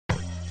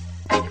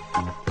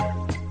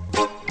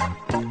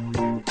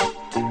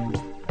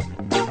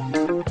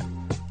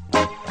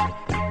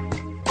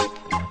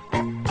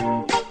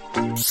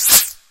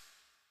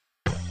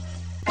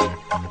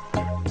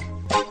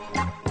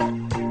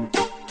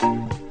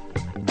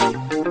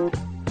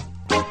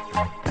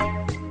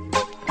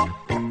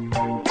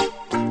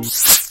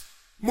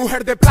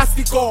Mujer de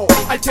plástico,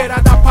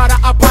 alterada para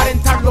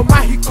aparentar lo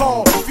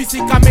mágico,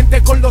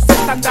 físicamente con los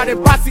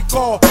estándares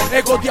básicos.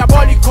 Ego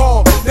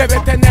diabólico, debe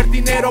tener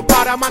dinero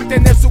para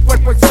mantener su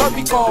cuerpo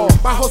exótico.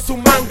 Bajo su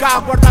manga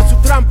guarda su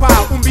trampa,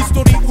 un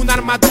bisturí, una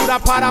armadura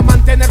para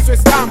mantener su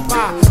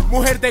estampa.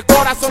 Mujer de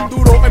corazón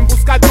duro, en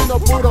busca de uno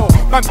puro,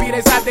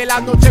 vampiresa de la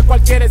noche,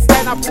 cualquiera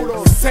está en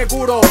apuro.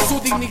 Seguro, su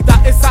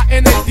dignidad está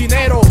en el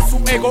dinero,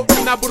 su ego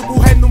una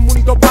burbuja en un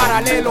mundo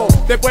paralelo.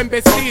 De buen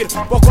vestir,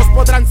 pocos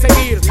podrán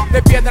seguir,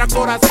 de piedra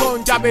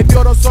corazón, llave de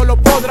oro solo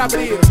podrá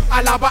abrir.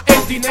 Alaba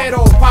el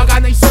dinero,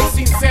 pagana y soy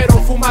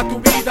sincero. Fuma tu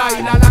vida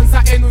y la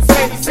lanza en un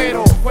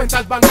cenicero.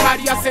 Cuentas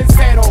bancarias en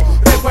cero,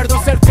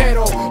 recuerdo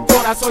certero,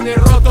 corazones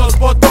rotos,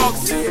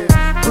 botox,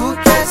 yeah. Who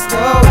gets the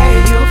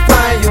way you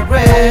find your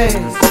grace?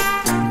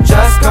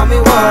 Just call me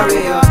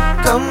warrior.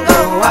 Come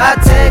go, I'll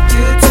take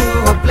you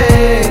to a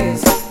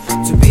place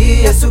to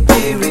be a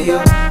superior.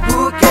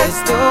 Who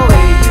gets the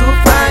way you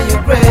find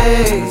your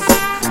grace?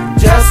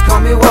 Just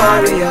call me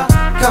warrior.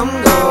 Come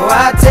go,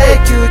 I'll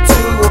take you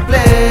to a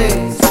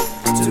place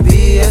to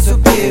be a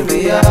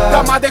superior.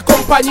 Dama de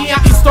compañía,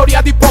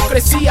 historia de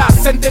hipocresía,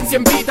 sentencia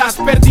en vidas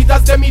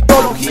perdidas de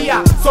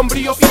mitología.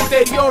 Sombrío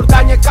interior,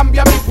 daña y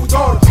cambia mi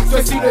pudor. Su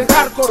estilo es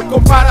hardcore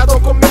comparado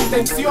con mi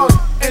intención.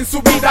 En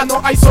su vida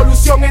no hay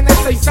solución en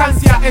esta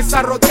instancia.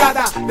 Está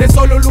rodeada de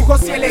solo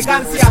lujos y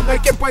elegancia. No hay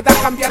quien pueda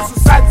cambiar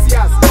sus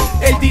ansias.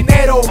 El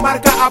dinero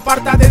marca,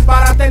 aparta,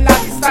 desbarata en la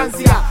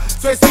distancia.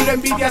 Su estilo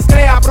envidias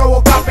crea,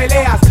 provoca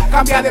peleas.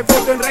 Cambia de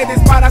foto en redes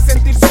para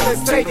sentirse una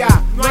estrella.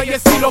 No hay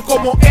estilo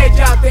como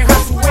ella, deja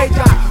su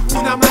huella.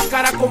 Una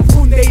máscara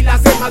confunde y la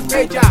hace más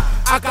bella.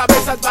 A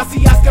cabezas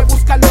vacías que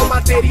buscan lo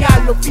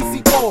material, lo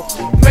físico,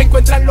 no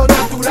encuentran lo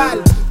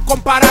natural.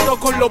 Comparado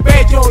con lo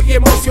bello y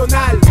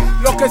emocional,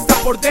 lo que está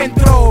por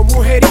dentro,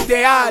 mujer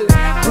ideal.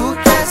 Who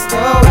gets the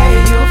way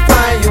you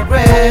find your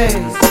grace?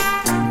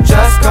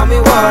 Just call me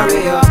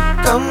warrior.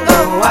 Come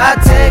go, I'll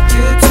take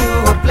you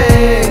to a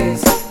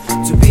place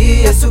to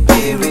be a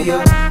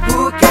superior.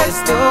 Who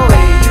gets the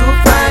way you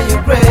find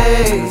your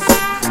grace?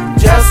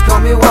 Just call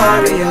me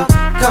warrior.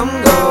 Come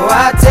go,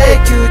 I'll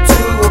take you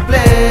to a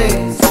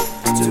place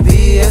to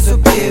be a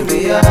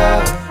superior.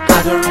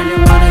 I don't really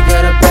wanna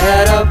get a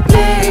better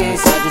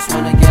place, I just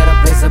wanna get a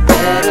place, a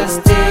better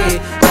stay.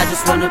 I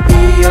just wanna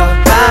be your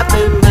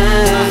happy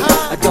man.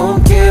 I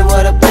don't care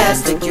what a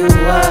plastic you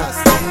are.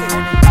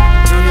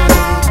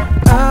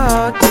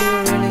 Oh, do you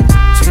really?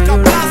 Do you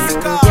really?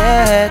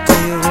 Yeah, do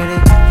you really?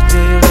 Do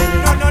you really?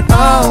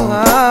 Oh,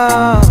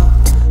 oh,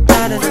 na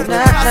na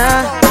na na.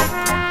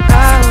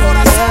 Oh,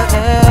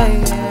 yeah,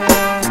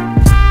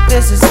 yeah.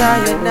 This is how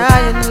you're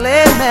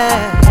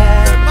living.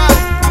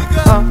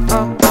 Oh,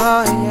 oh,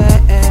 oh, yeah.